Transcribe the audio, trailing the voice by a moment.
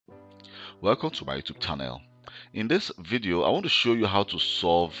Welcome to my YouTube channel. In this video, I want to show you how to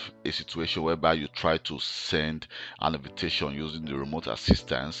solve a situation whereby you try to send an invitation using the remote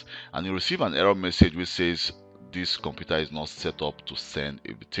assistance and you receive an error message which says this computer is not set up to send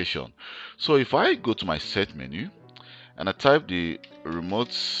invitation. So if I go to my set menu and I type the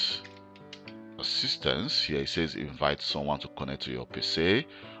remote assistance, here it says invite someone to connect to your PC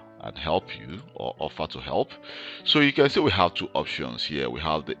and help you or offer to help. So you can see we have two options here. We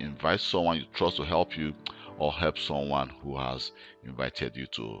have the invite someone you trust to help you or help someone who has invited you.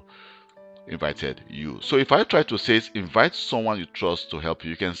 So if I try to say invite someone you trust to help you,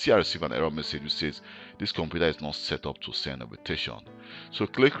 you can see I receive an error message which says this computer is not set up to send invitation. So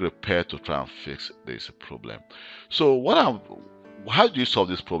click repair to try and fix this problem. So how do you solve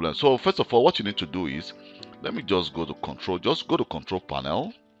this problem? So first of all, what you need to do is, let me just go to control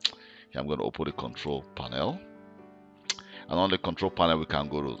panel. Here I'm going to open the control panel, and on the control panel we can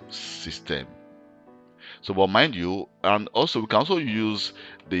go to system. So but mind you, and also we can also use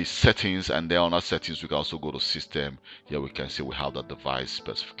the settings, and then on our settings we can also go to system. Here we can see we have the device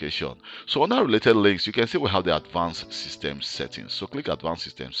specification. So on our related links you can see we have the advanced system settings. So click advanced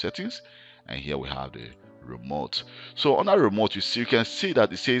system settings, and here we have the remote. So on our remote you can see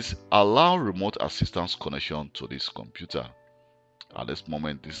that it says allow remote assistance connection to this computer. At this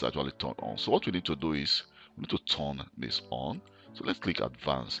moment this is actually turned on. So what we need to do is we need to turn this on. So let's click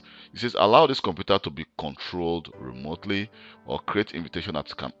advanced. It says allow this computer to be controlled remotely or create invitation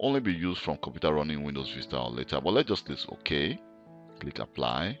that can only be used from computer running Windows Vista or later. But let's just click OK, click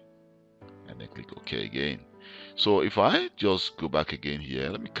apply, and then click OK again. So if I just go back again here,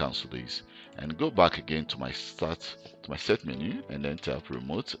 let me cancel this and go back again to my set menu and then type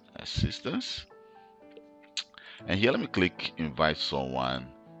remote assistance. And here let me click invite someone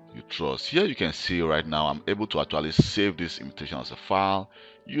you trust. Here you can see right now I'm able to actually save this invitation as a file,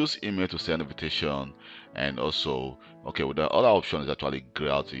 use email to send invitation, and also with the other option is actually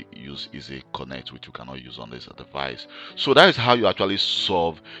great to use easy connect, which you cannot use on this device. So that is how you actually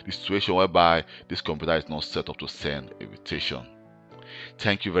solve the situation whereby this computer is not set up to send invitation.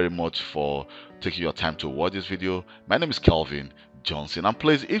 Thank you very much for taking your time to watch this video. My name is Kelvin Johnson, and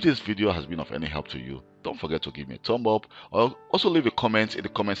please, if this video has been of any help to you, don't forget to give me a thumb up, or also leave a comment in the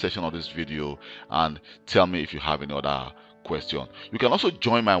comment section of this video and tell me if you have any other question. You can also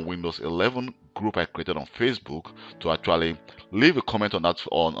join my Windows 11 group I created on Facebook to actually leave a comment on that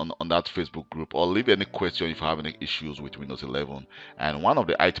Facebook group, or leave any question if you have any issues with Windows 11, and one of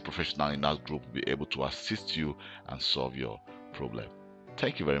the IT professionals in that group will be able to assist you and solve your problem.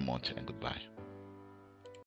 Thank you very much, and goodbye.